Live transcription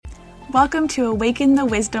Welcome to Awaken the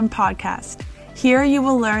Wisdom podcast. Here you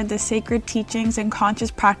will learn the sacred teachings and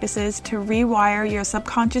conscious practices to rewire your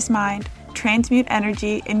subconscious mind, transmute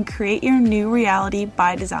energy, and create your new reality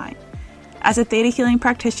by design. As a theta healing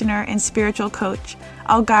practitioner and spiritual coach,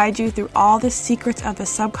 I'll guide you through all the secrets of the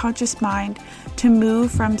subconscious mind to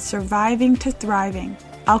move from surviving to thriving,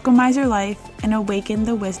 alchemize your life, and awaken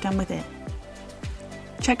the wisdom within.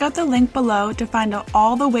 Check out the link below to find out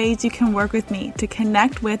all the ways you can work with me to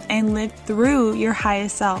connect with and live through your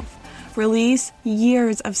highest self, release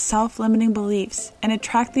years of self-limiting beliefs, and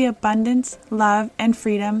attract the abundance, love, and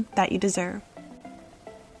freedom that you deserve.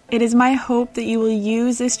 It is my hope that you will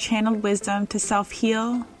use this channeled wisdom to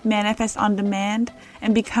self-heal, manifest on demand,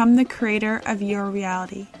 and become the creator of your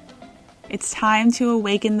reality. It's time to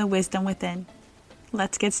awaken the wisdom within.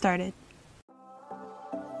 Let's get started.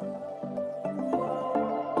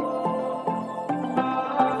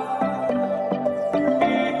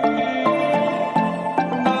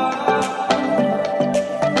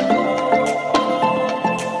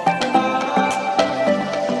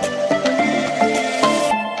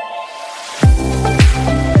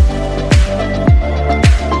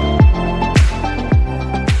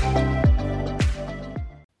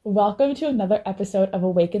 Welcome to another episode of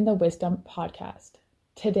Awaken the Wisdom podcast.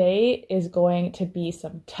 Today is going to be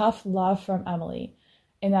some tough love from Emily,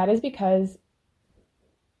 and that is because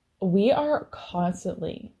we are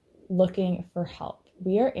constantly looking for help.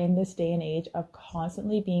 We are in this day and age of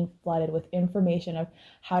constantly being flooded with information of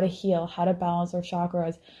how to heal, how to balance our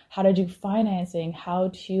chakras, how to do financing,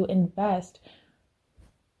 how to invest.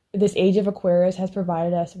 This age of Aquarius has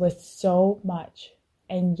provided us with so much,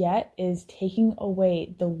 and yet is taking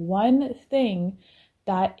away the one thing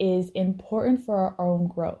that is important for our own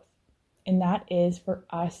growth, and that is for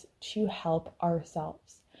us to help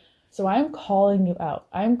ourselves. So I'm calling you out.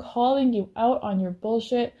 I'm calling you out on your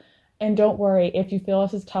bullshit, and don't worry, if you feel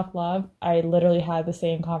this is tough love, I literally had the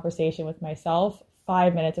same conversation with myself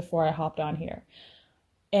 5 minutes before I hopped on here.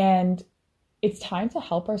 And it's time to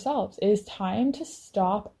help ourselves. It is time to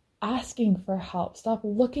stop asking for help, stop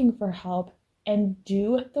looking for help, and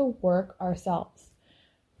do the work ourselves.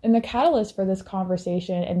 And the catalyst for this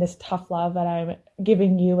conversation and this tough love that I'm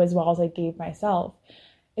giving you as well as I gave myself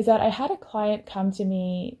is that I had a client come to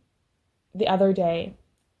me the other day,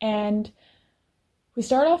 and we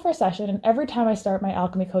started off our session, and every time I start my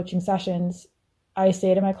alchemy coaching sessions, I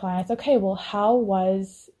say to my clients, okay, well, how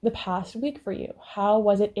was the past week for you? How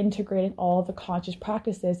was it integrating all the conscious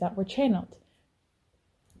practices that were channeled?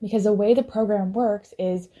 Because the way the program works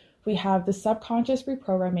is we have the subconscious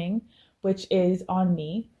reprogramming, which is on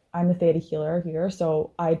me. I'm the theta healer here,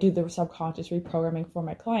 so I do the subconscious reprogramming for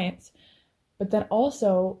my clients. But then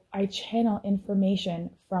also I channel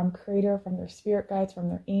information from Creator, from their spirit guides, from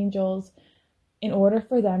their angels, in order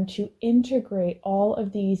for them to integrate all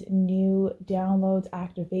of these new downloads,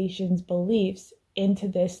 activations, beliefs into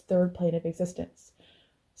this third plane of existence.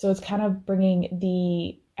 So it's kind of bringing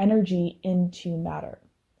the energy into matter.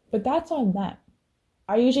 But that's on them.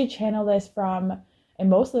 I usually channel this from, and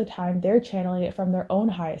most of the time they're channeling it from their own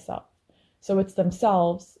highest self. So it's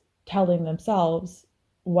themselves telling themselves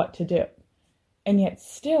what to do. And yet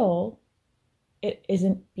still, it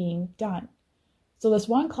isn't being done. So this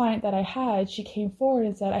one client that I had, she came forward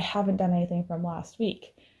and said, I haven't done anything from last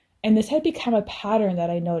week. And this had become a pattern that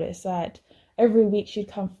I noticed, that every week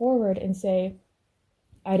she'd come forward and say,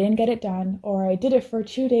 I didn't get it done, or I did it for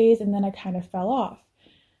 2 days and then I kind of fell off.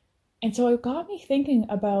 And so it got me thinking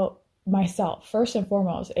about myself. First and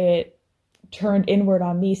foremost, it turned inward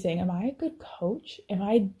on me saying, am I a good coach? Am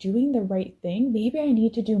I doing the right thing? Maybe I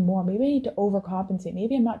need to do more. Maybe I need to overcompensate.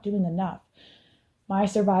 Maybe I'm not doing enough. My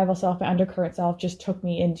survival self, my undercurrent self just took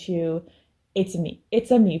me into, it's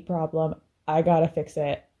a me problem. I gotta fix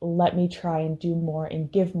it. Let me try and do more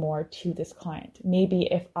and give more to this client. Maybe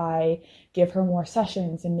if I give her more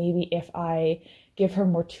sessions, and maybe if I give her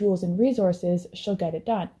more tools and resources, she'll get it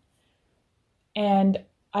done. And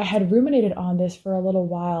I had ruminated on this for a little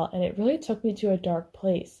while, and it really took me to a dark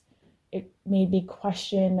place. It made me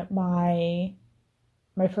question my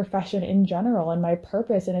profession in general and my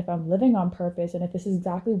purpose, and if I'm living on purpose, and if this is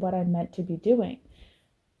exactly what I'm meant to be doing.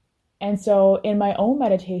 And so in my own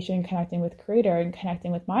meditation, connecting with Creator and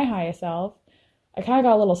connecting with my highest self, I kind of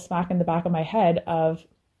got a little smack in the back of my head of,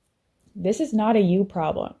 this is not a you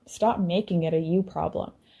problem. Stop making it a you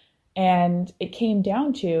problem. And it came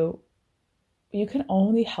down to, you can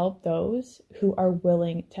only help those who are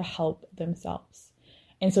willing to help themselves.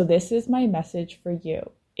 And so this is my message for you.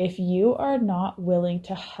 If you are not willing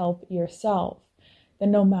to help yourself, then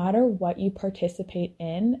no matter what you participate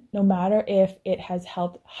in, no matter if it has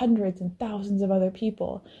helped hundreds and thousands of other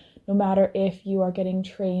people, no matter if you are getting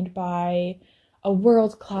trained by a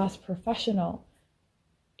world-class professional,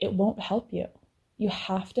 it won't help you. You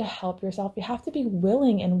have to help yourself. You have to be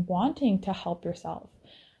willing and wanting to help yourself.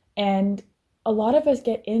 And a lot of us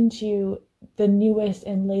get into the newest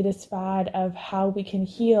and latest fad of how we can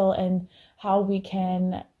heal and how we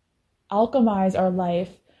can alchemize our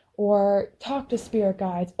life or talk to spirit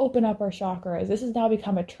guides, open up our chakras. This has now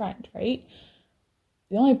become a trend, right?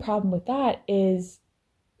 The only problem with that is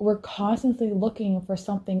we're constantly looking for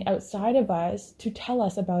something outside of us to tell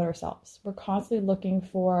us about ourselves. We're constantly looking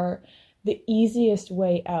for the easiest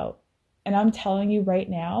way out. And I'm telling you right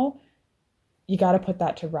now, you got to put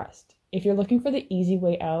that to rest. If you're looking for the easy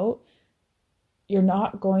way out, you're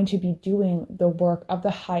not going to be doing the work of the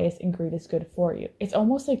highest and greatest good for you. It's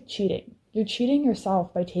almost like cheating. You're cheating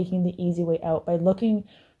yourself by taking the easy way out, by looking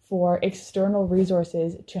for external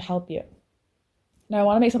resources to help you. Now, I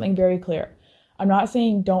want to make something very clear. I'm not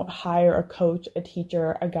saying don't hire a coach, a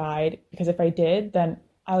teacher, a guide, because if I did, then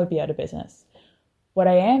I would be out of business. What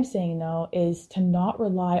I am saying, though, is to not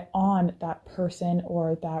rely on that person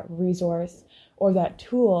or that resource or that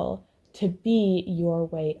tool to be your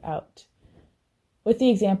way out. With the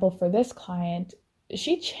example for this client,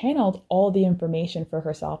 she channeled all the information for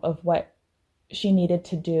herself of what she needed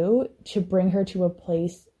to do to bring her to a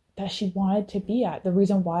place that she wanted to be at, the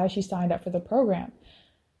reason why she signed up for the program.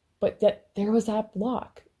 But that there was that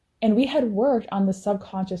block. And we had worked on the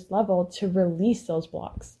subconscious level to release those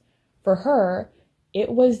blocks. For her,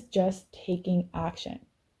 it was just taking action.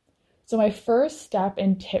 So my first step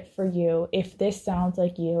and tip for you, if this sounds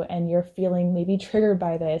like you and you're feeling maybe triggered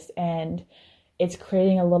by this and it's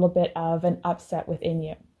creating a little bit of an upset within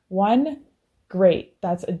you. One, great.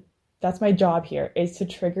 That's my job here, is to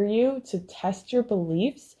trigger you, to test your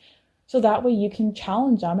beliefs, so that way you can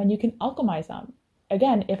challenge them and you can alchemize them.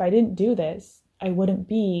 Again, if I didn't do this, I wouldn't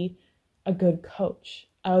be a good coach.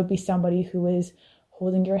 I would be somebody who is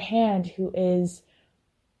holding your hand, who is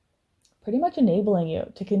pretty much enabling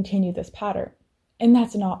you to continue this pattern. And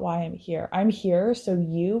that's not why I'm here. I'm here so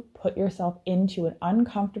you put yourself into an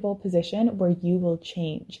uncomfortable position where you will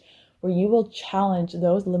change, where you will challenge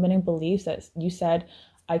those limiting beliefs that you said,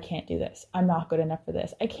 I can't do this. I'm not good enough for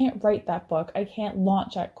this. I can't write that book. I can't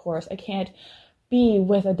launch that course. I can't be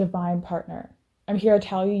with a divine partner. I'm here to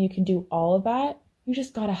tell you, you can do all of that. You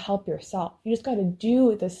just got to help yourself. You just got to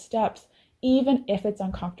do the steps, even if it's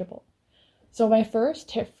uncomfortable. So my first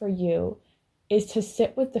tip for you is to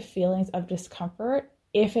sit with the feelings of discomfort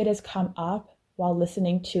if it has come up while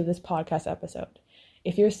listening to this podcast episode.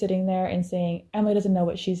 If you're sitting there and saying, Emily doesn't know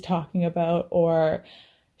what she's talking about, or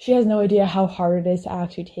she has no idea how hard it is to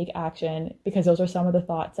actually take action, because those are some of the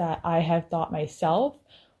thoughts that I have thought myself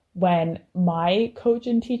when my coach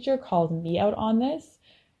and teacher called me out on this.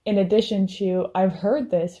 In addition to, I've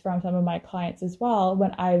heard this from some of my clients as well,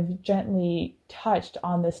 when I've gently touched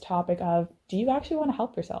on this topic of, do you actually want to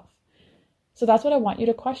help yourself? So that's what I want you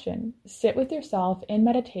to question. Sit with yourself in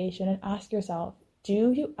meditation and ask yourself,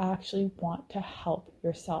 do you actually want to help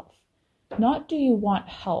yourself? Not do you want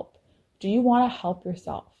help? Do you want to help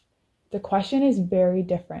yourself? The question is very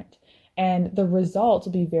different, and the results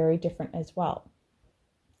will be very different as well.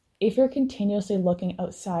 If you're continuously looking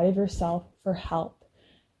outside of yourself for help,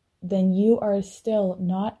 then you are still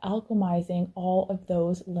not alchemizing all of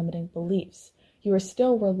those limiting beliefs. You are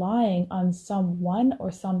still relying on someone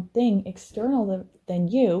or something external than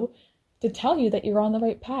you to tell you that you're on the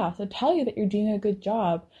right path, to tell you that you're doing a good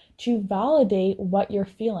job, to validate what you're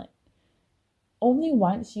feeling. Only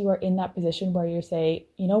once you are in that position where you say,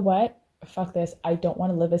 you know what, fuck this, I don't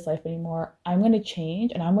want to live this life anymore. I'm going to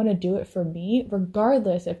change and I'm going to do it for me,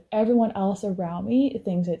 regardless if everyone else around me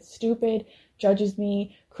thinks it's stupid, judges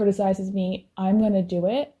me, criticizes me, I'm going to do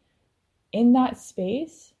it. In that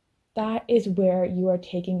space, that is where you are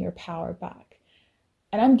taking your power back.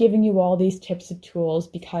 And I'm giving you all these tips and tools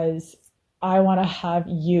because I want to have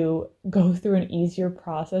you go through an easier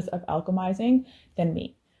process of alchemizing than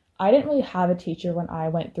me. I didn't really have a teacher when I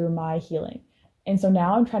went through my healing. And so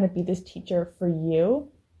now I'm trying to be this teacher for you.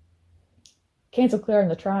 Cancel clear on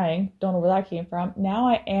the trying. Don't know where that came from. Now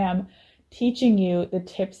I am teaching you the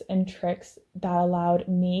tips and tricks that allowed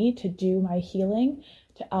me to do my healing,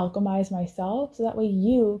 to alchemize myself, so that way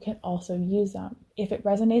you can also use them. If it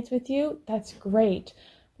resonates with you, that's great.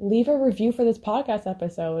 Leave a review for this podcast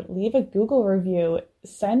episode. Leave a Google review.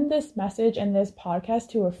 Send this message and this podcast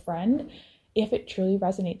to a friend if it truly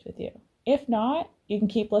resonates with you. If not, you can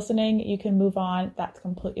keep listening. You can move on. That's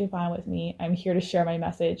completely fine with me. I'm here to share my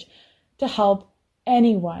message to help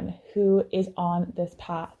anyone who is on this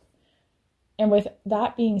path. And with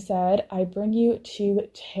that being said, I bring you to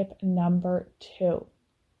tip number 2.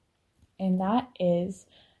 and that is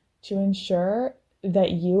to ensure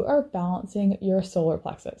that you are balancing your solar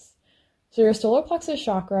plexus. So your solar plexus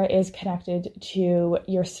chakra is connected to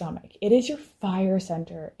your stomach. It is your fire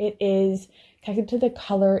center. It is connected to the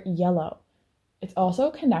color yellow. It's also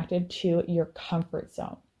connected to your comfort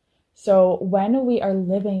zone. So when we are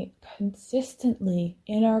living consistently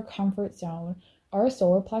in our comfort zone, our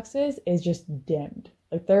solar plexus is just dimmed.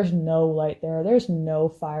 Like there's no light there. There's no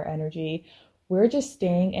fire energy. We're just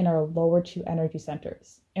staying in our lower two energy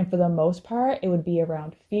centers. And for the most part, it would be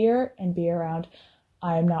around fear and be around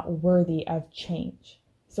I am not worthy of change.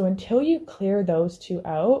 So until you clear those two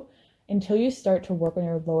out, until you start to work on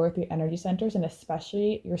your lower three energy centers, and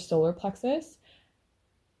especially your solar plexus,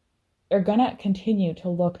 you're gonna continue to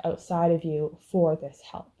look outside of you for this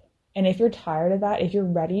help. And if you're tired of that, if you're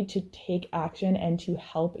ready to take action and to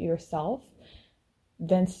help yourself,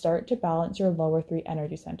 then start to balance your lower three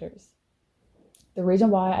energy centers. The reason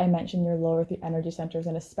why I mentioned your lower three energy centers,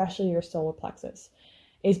 and especially your solar plexus,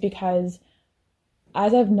 is because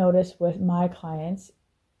as I've noticed with my clients,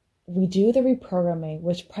 we do the reprogramming,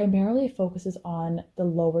 which primarily focuses on the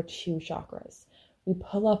lower two chakras. We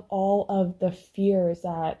pull up all of the fears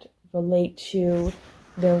that relate to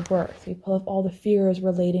their worth. We pull up all the fears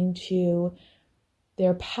relating to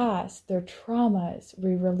their past, their traumas.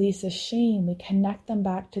 We release the shame. We connect them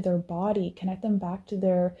back to their body, connect them back to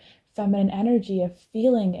their feminine energy of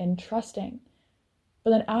feeling and trusting.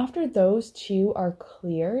 But then after those two are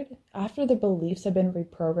cleared, after the beliefs have been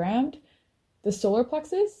reprogrammed, the solar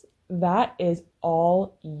plexus, that is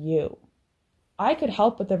all you. I could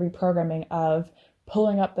help with the reprogramming of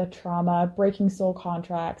pulling up the trauma, breaking soul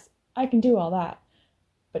contracts. I can do all that.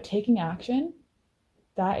 But taking action,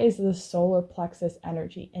 that is the solar plexus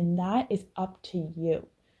energy. And that is up to you.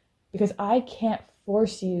 Because I can't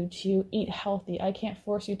force you to eat healthy. I can't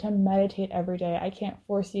force you to meditate every day. I can't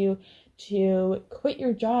force you to quit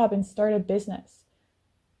your job and start a business.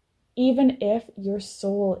 Even if your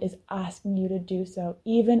soul is asking you to do so,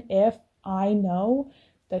 even if I know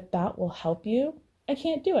that that will help you, I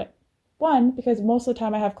can't do it. One, because most of the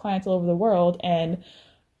time I have clients all over the world, and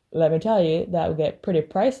let me tell you, that would get pretty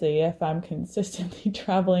pricey if I'm consistently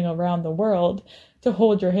traveling around the world to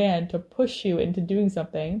hold your hand, to push you into doing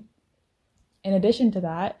something. In addition to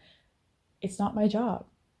that, it's not my job.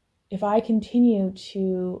 If I continue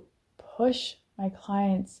to push my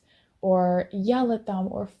clients or yell at them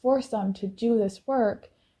or force them to do this work,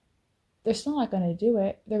 they're still not going to do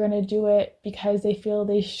it. They're going to do it because they feel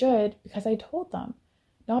they should, because I told them,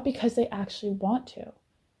 not because they actually want to.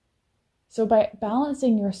 So by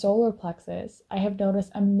balancing your solar plexus, I have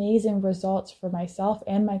noticed amazing results for myself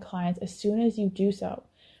and my clients as soon as you do so,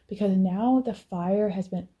 because now the fire has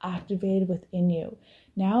been activated within you.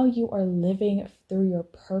 Now you are living through your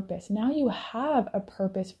purpose. Now you have a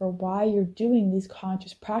purpose for why you're doing these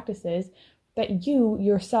conscious practices that you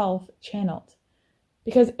yourself channeled.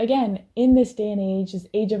 Because again, in this day and age, this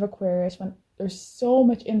age of Aquarius, when there's so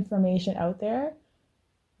much information out there,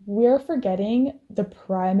 we're forgetting the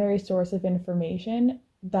primary source of information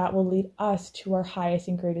that will lead us to our highest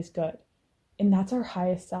and greatest good. And that's our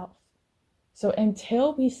highest self. So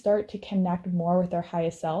until we start to connect more with our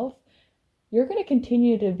highest self, you're going to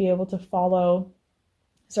continue to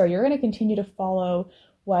follow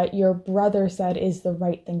what your brother said is the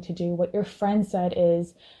right thing to do, what your friend said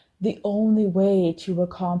is the only way to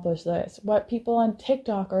accomplish this, what people on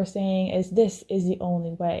TikTok are saying is this is the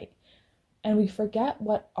only way. And we forget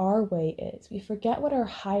what our way is. We forget what our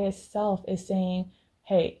highest self is saying,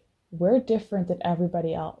 hey, we're different than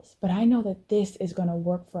everybody else, but I know that this is going to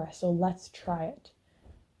work for us, so let's try it.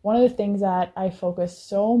 One of the things that I focus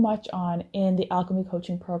so much on in the Alchemy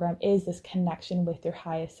Coaching Program is this connection with your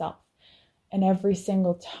highest self. And every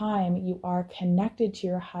single time you are connected to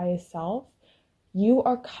your highest self, you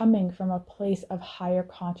are coming from a place of higher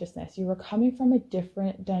consciousness. You are coming from a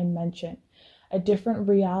different dimension, a different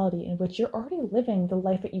reality in which you're already living the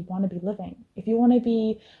life that you want to be living. If you want to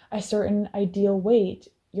be a certain ideal weight,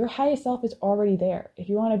 your highest self is already there. If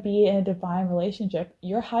you want to be in a divine relationship,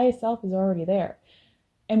 your highest self is already there.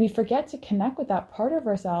 And we forget to connect with that part of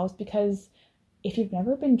ourselves because if you've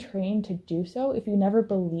never been trained to do so, if you never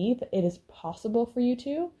believe that it is possible for you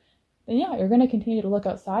to, then yeah, you're going to continue to look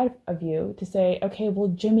outside of you to say, okay, well,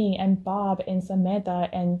 Jimmy and Bob and Samantha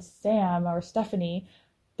and Sam or Stephanie,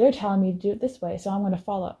 they're telling me to do it this way, so I'm going to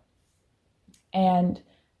follow. And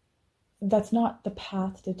that's not the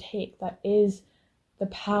path to take. That is the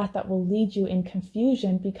path that will lead you in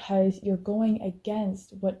confusion because you're going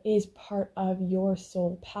against what is part of your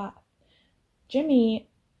soul path. Jimmy,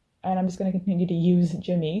 and I'm just going to continue to use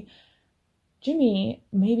Jimmy, Jimmy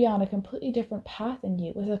may be on a completely different path than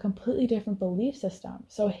you with a completely different belief system.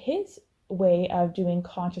 So his way of doing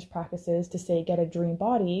conscious practices to say get a dream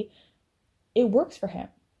body, it works for him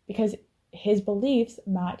because his beliefs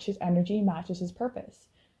match his energy, matches his purpose.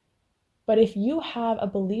 But if you have a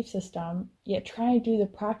belief system, yet try to do the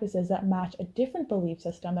practices that match a different belief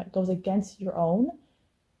system that goes against your own,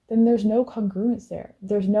 then there's no congruence there.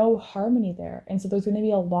 There's no harmony there. And so there's going to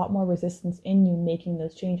be a lot more resistance in you making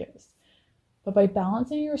those changes. But by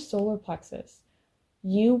balancing your solar plexus,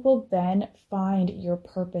 you will then find your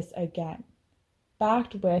purpose again,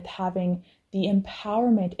 backed with having the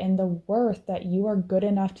empowerment and the worth that you are good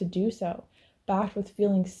enough to do so, backed with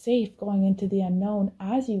feeling safe going into the unknown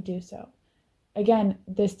as you do so. Again,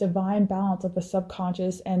 this divine balance of the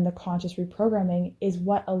subconscious and the conscious reprogramming is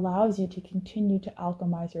what allows you to continue to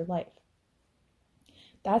alchemize your life.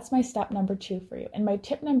 That's my step number 2 for you. And my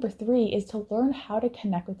tip number 3 is to learn how to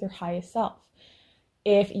connect with your highest self.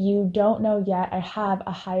 If you don't know yet, I have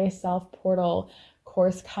a highest self portal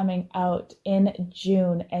course coming out in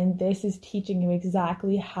June, and this is teaching you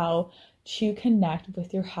exactly how to connect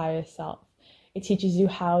with your highest self. It teaches you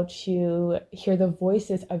how to hear the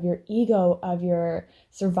voices of your ego, of your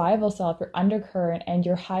survival self, your undercurrent, and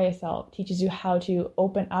your highest self. It teaches you how to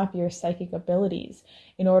open up your psychic abilities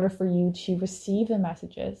in order for you to receive the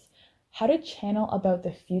messages, how to channel about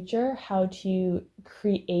the future, how to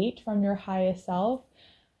create from your highest self,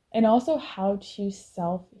 and also how to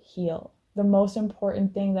self-heal. The most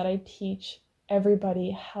important thing that I teach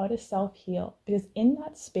everybody, how to self-heal, because in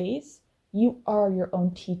that space, you are your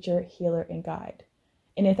own teacher, healer, and guide.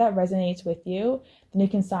 And if that resonates with you, then you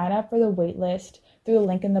can sign up for the waitlist through the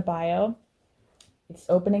link in the bio. It's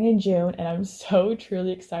opening in June, and I'm so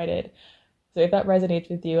truly excited. So if that resonates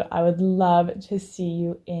with you, I would love to see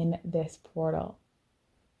you in this portal.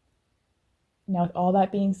 Now, with all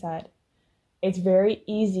that being said, it's very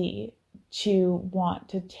easy to want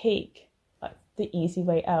to take the easy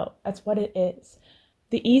way out. That's what it is.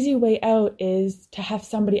 The easy way out is to have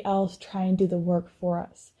somebody else try and do the work for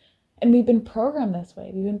us. And we've been programmed this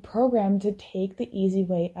way. We've been programmed to take the easy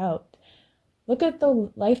way out. Look at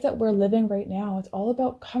the life that we're living right now. It's all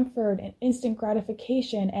about comfort and instant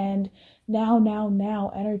gratification and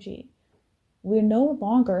now energy. We no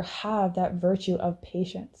longer have that virtue of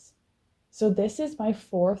patience. So this is my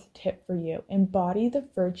 4th tip for you. Embody the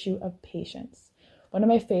virtue of patience. One of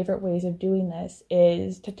my favorite ways of doing this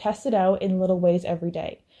is to test it out in little ways every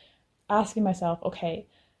day. Asking myself, okay,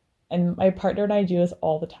 and my partner and I do this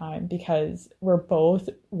all the time because we're both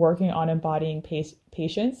working on embodying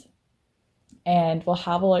patience, and we'll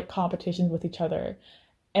have like competitions with each other,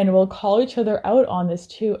 and we'll call each other out on this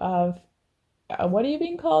too of, what are you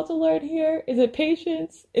being called to learn here? Is it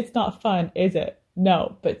patience? It's not fun, is it?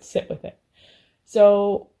 No, but sit with it.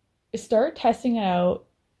 So start testing it out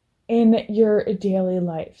in your daily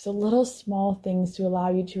life. So little small things to allow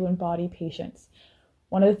you to embody patience.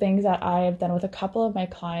 One of the things that I have done with a couple of my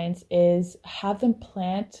clients is have them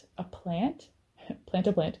plant a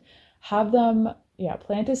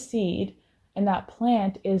seed, and that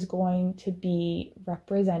plant is going to be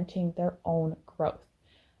representing their own growth.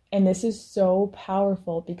 And this is so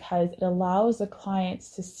powerful because it allows the clients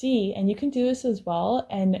to see, and you can do this as well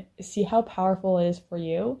and see how powerful it is for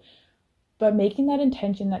you. But making that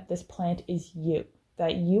intention that this plant is you,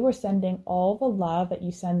 that you are sending all the love that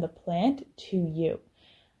you send the plant to you.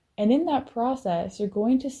 And in that process, you're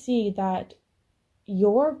going to see that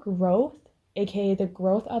your growth, aka the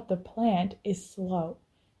growth of the plant, is slow.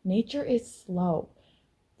 Nature is slow.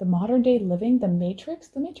 The modern day living, the matrix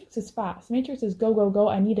is fast. The matrix is go, go, go.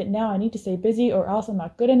 I need it now. I need to stay busy or else I'm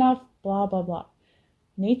not good enough, blah, blah, blah.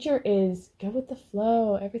 Nature is go with the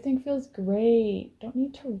flow. Everything feels great. Don't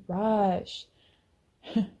need to rush.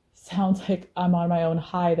 Sounds like I'm on my own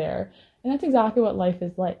high there. And that's exactly what life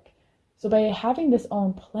is like. So by having this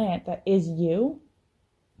own plant that is you,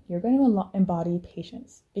 you're going to embody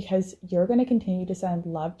patience because you're going to continue to send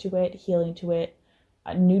love to it, healing to it,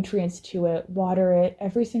 nutrients to it, water it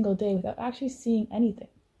every single day without actually seeing anything,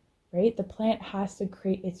 right? The plant has to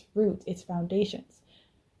create its roots, its foundations.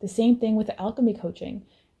 The same thing with the alchemy coaching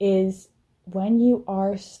is when you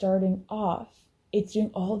are starting off, it's doing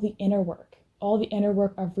all the inner work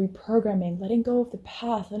of reprogramming, letting go of the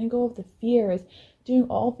past, letting go of the fears, doing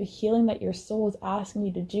all the healing that your soul is asking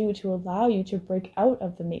you to do to allow you to break out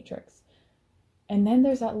of the matrix. And then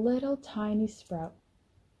there's that little tiny sprout.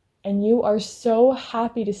 And you are so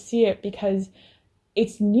happy to see it because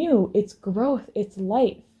it's new, it's growth, it's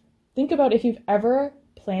life. Think about if you've ever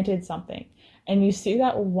planted something and you see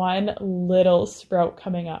that one little sprout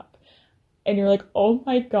coming up and you're like, oh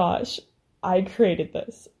my gosh, I created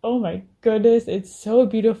this. Oh my goodness, it's so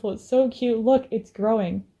beautiful. It's so cute. Look, it's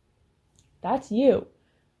growing. That's you.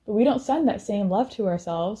 But we don't send that same love to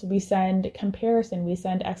ourselves. We send comparison, we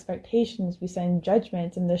send expectations, we send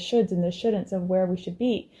judgments and the shoulds and the shouldn'ts of where we should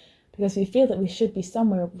be because we feel that we should be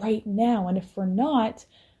somewhere right now. And if we're not,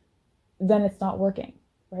 then it's not working,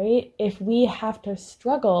 right? If we have to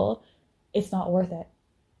struggle, it's not worth it.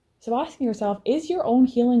 So asking yourself, is your own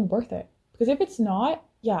healing worth it? Because if it's not,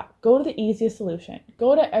 yeah, go to the easiest solution.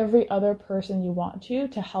 Go to every other person you want to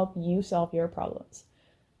help you solve your problems.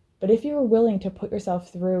 But if you're willing to put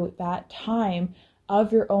yourself through that time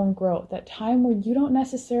of your own growth, that time where you don't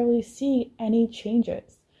necessarily see any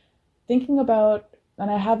changes, thinking about,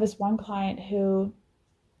 and I have this one client who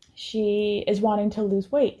she is wanting to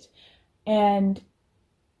lose weight. And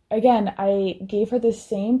again, I gave her the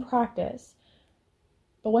same practice.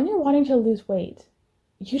 But when you're wanting to lose weight,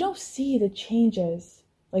 you don't see the changes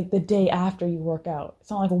like the day after you work out.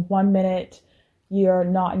 It's not like 1 minute you're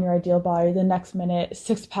not in your ideal body, the next minute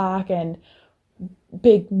 6-pack and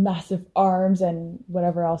big massive arms and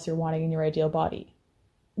whatever else you're wanting in your ideal body.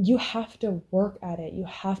 You have to work at it. You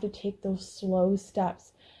have to take those slow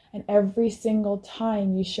steps. And every single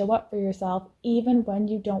time you show up for yourself, even when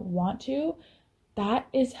you don't want to, that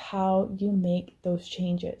is how you make those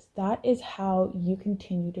changes. That is how you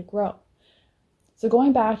continue to grow. So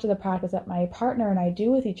going back to the practice that my partner and I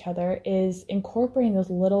do with each other is incorporating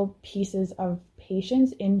those little pieces of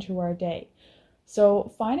patience into our day.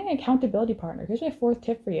 So finding an accountability partner. Here's my 4th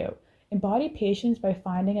tip for you. Embody patience by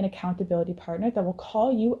finding an accountability partner that will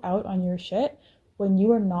call you out on your shit when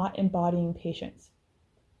you are not embodying patience.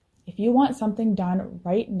 If you want something done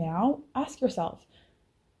right now, ask yourself,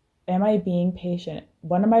 am I being patient?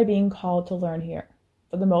 What am I being called to learn here?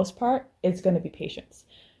 For the most part, it's going to be patience.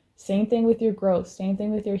 Same thing with your growth, same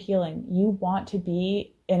thing with your healing. You want to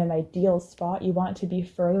be in an ideal spot. You want to be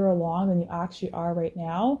further along than you actually are right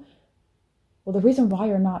now. Well, the reason why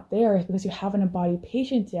you're not there is because you haven't embodied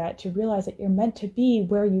patience yet to realize that you're meant to be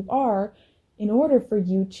where you are in order for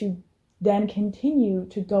you to then continue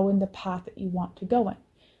to go in the path that you want to go in.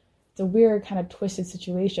 It's a weird kind of twisted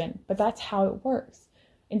situation, but that's how it works.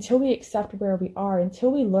 Until we accept where we are, until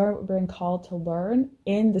we learn what we're being called to learn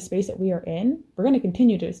in the space that we are in, we're going to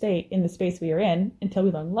continue to stay in the space we are in until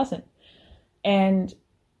we learn the lesson. And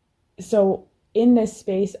so in this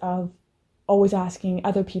space of always asking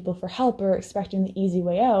other people for help or expecting the easy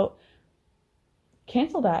way out,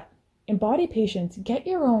 cancel that. Embody patience. Get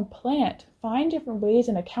your own plant. Find different ways,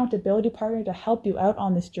 an accountability partner to help you out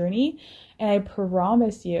on this journey. And I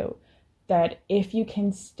promise you that if you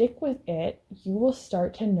can stick with it, you will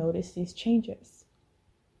start to notice these changes.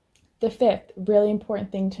 The 5th really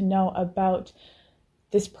important thing to know about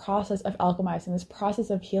this process of alchemizing, this process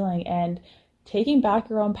of healing and taking back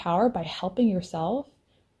your own power by helping yourself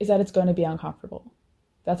is that it's going to be uncomfortable.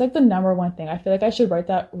 That's like the number one thing. I feel like I should write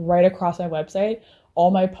that right across my website,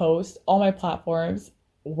 all my posts, all my platforms.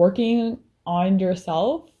 Working on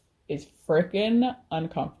yourself is freaking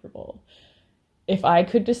uncomfortable. If I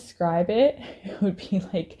could describe it, it would be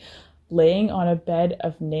like laying on a bed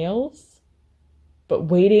of nails, but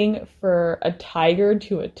waiting for a tiger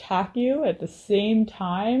to attack you at the same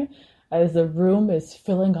time as the room is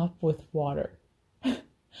filling up with water.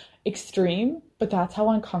 Extreme, but that's how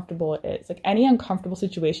uncomfortable it is. Like any uncomfortable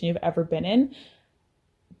situation you've ever been in,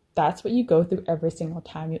 that's what you go through every single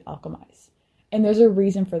time you alchemize. And there's a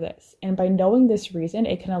reason for this. And by knowing this reason,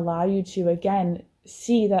 it can allow you to, again,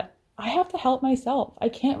 see that I have to help myself. I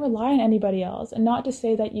can't rely on anybody else. And not to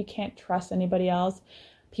say that you can't trust anybody else.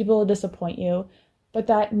 People will disappoint you, but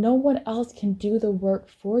that no one else can do the work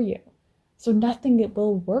for you. So nothing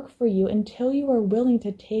will work for you until you are willing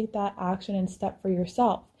to take that action and step for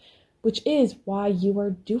yourself, which is why you are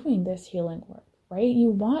doing this healing work, right? You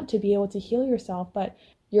want to be able to heal yourself, but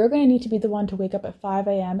you're going to need to be the one to wake up at 5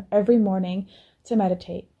 a.m. every morning to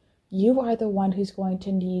meditate. You are the one who's going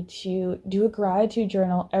to need to do a gratitude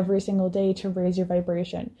journal every single day to raise your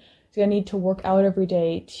vibration. You're going to need to work out every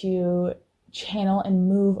day to channel and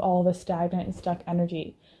move all the stagnant and stuck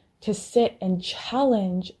energy, to sit and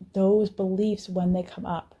challenge those beliefs when they come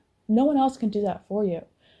up. No one else can do that for you.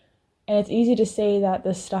 And it's easy to say that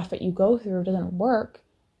the stuff that you go through doesn't work,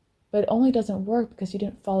 but it only doesn't work because you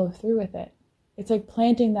didn't follow through with it. It's like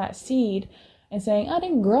planting that seed and saying, I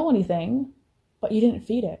didn't grow anything, but you didn't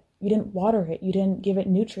feed it. You didn't water it. You didn't give it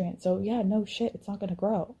nutrients. So yeah, no shit, it's not going to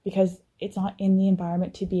grow because it's not in the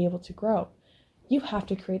environment to be able to grow. You have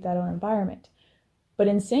to create that own environment. But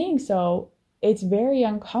in saying so, it's very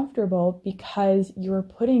uncomfortable because you're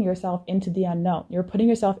putting yourself into the unknown. You're putting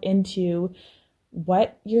yourself into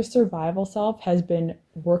what your survival self has been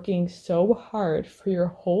working so hard for your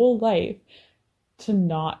whole life to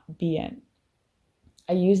not be in.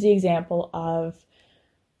 I use the example of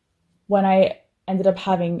when I ended up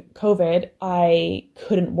having COVID, I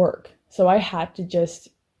couldn't work. So I had to just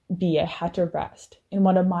I had to rest. And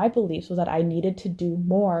one of my beliefs was that I needed to do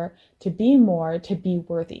more, to be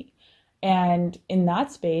worthy. And in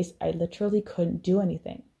that space, I literally couldn't do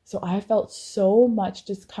anything. So I felt so much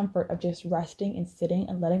discomfort of just resting and sitting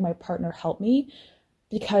and letting my partner help me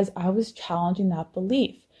because I was challenging that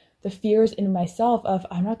belief. The fears in myself of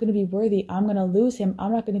I'm not going to be worthy, I'm going to lose him,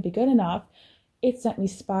 I'm not going to be good enough. It sent me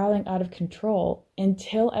spiraling out of control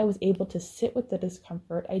until I was able to sit with the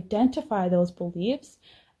discomfort, identify those beliefs,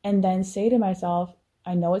 and then say to myself,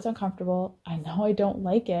 I know it's uncomfortable, I know I don't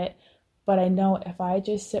like it, but I know if I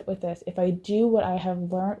just sit with this, if I do what I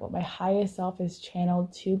have learned, what my highest self is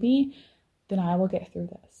channeled to me, then I will get through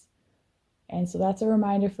this. And so that's a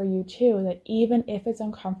reminder for you too, that even if it's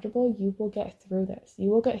uncomfortable, you will get through this. You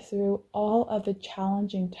will get through all of the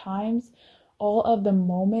challenging times, all of the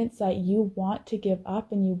moments that you want to give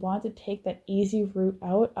up and you want to take that easy route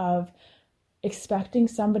out of expecting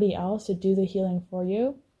somebody else to do the healing for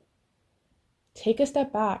you. Take a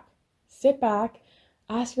step back, sit back,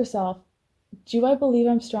 ask yourself, do I believe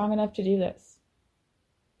I'm strong enough to do this?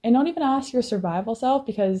 And don't even ask your survival self,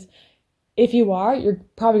 because if you are, you're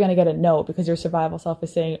probably going to get a no, because your survival self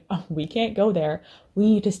is saying, oh, we can't go there. We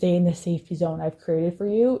need to stay in the safety zone I've created for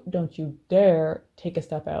you. Don't you dare take a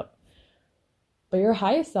step out. But your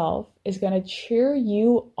highest self is going to cheer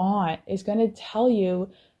you on, is going to tell you,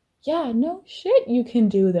 yeah, no shit, you can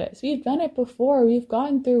do this. We've done it before. We've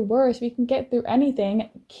gotten through worse. We can get through anything.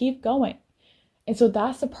 Keep going. And so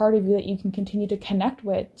that's the part of you that you can continue to connect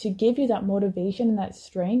with, to give you that motivation and that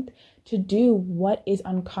strength to do what is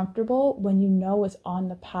uncomfortable when you know it's on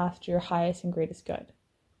the path to your highest and greatest good.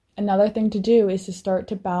 Another thing to do is to start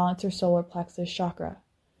to balance your solar plexus chakra.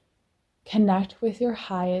 Connect with your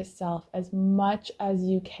highest self as much as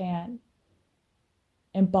you can.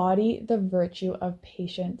 Embody the virtue of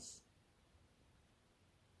patience.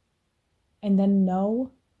 And then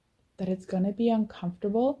know that it's going to be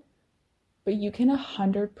uncomfortable, but you can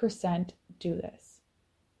 100% do this.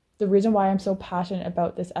 The reason why I'm so passionate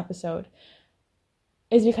about this episode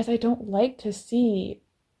is because I don't like to see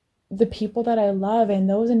the people that I love and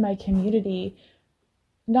those in my community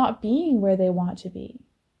not being where they want to be.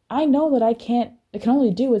 I know that I can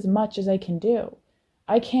only do as much as I can do.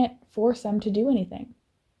 I can't force them to do anything.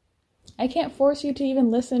 I can't force you to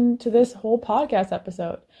even listen to this whole podcast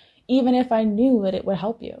episode, even if I knew that it would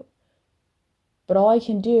help you. But all I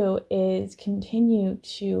can do is continue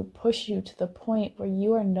to push you to the point where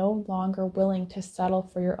you are no longer willing to settle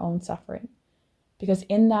for your own suffering. Because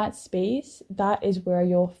in that space, that is where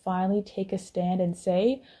you'll finally take a stand and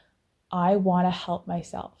say, I want to help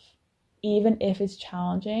myself. Even if it's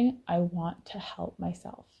challenging, I want to help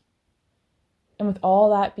myself. And with all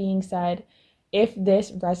that being said, if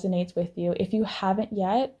this resonates with you, if you haven't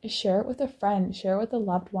yet, share it with a friend, share it with a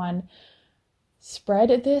loved one.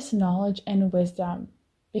 Spread this knowledge and wisdom,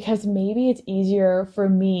 because maybe it's easier for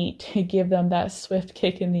me to give them that swift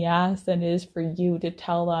kick in the ass than it is for you to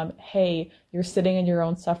tell them, hey, you're sitting in your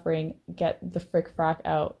own suffering, get the frick frack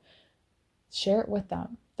out. Share it with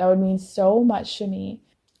them. That would mean so much to me.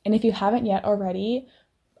 And if you haven't yet already,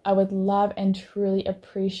 I would love and truly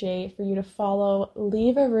appreciate for you to follow,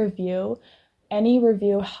 leave a review. Any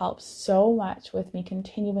review helps so much with me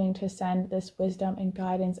continuing to send this wisdom and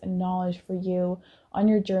guidance and knowledge for you on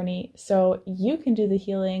your journey, so you can do the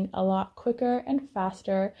healing a lot quicker and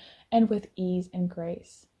faster and with ease and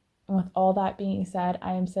grace. And with all that being said,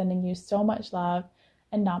 I am sending you so much love,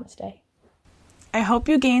 and namaste. I hope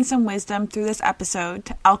you gained some wisdom through this episode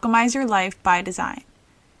to alchemize your life by design.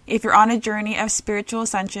 If you're on a journey of spiritual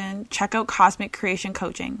ascension, check out Cosmic Creation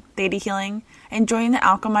Coaching, Theta Healing, and join the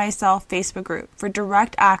Alchemize Self Facebook group for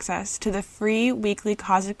direct access to the free weekly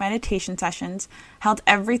cosmic meditation sessions held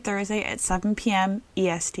every Thursday at 7 p.m.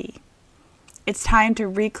 EST. It's time to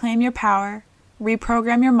reclaim your power,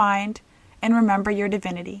 reprogram your mind, and remember your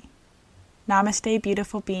divinity. Namaste,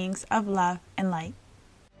 beautiful beings of love and light.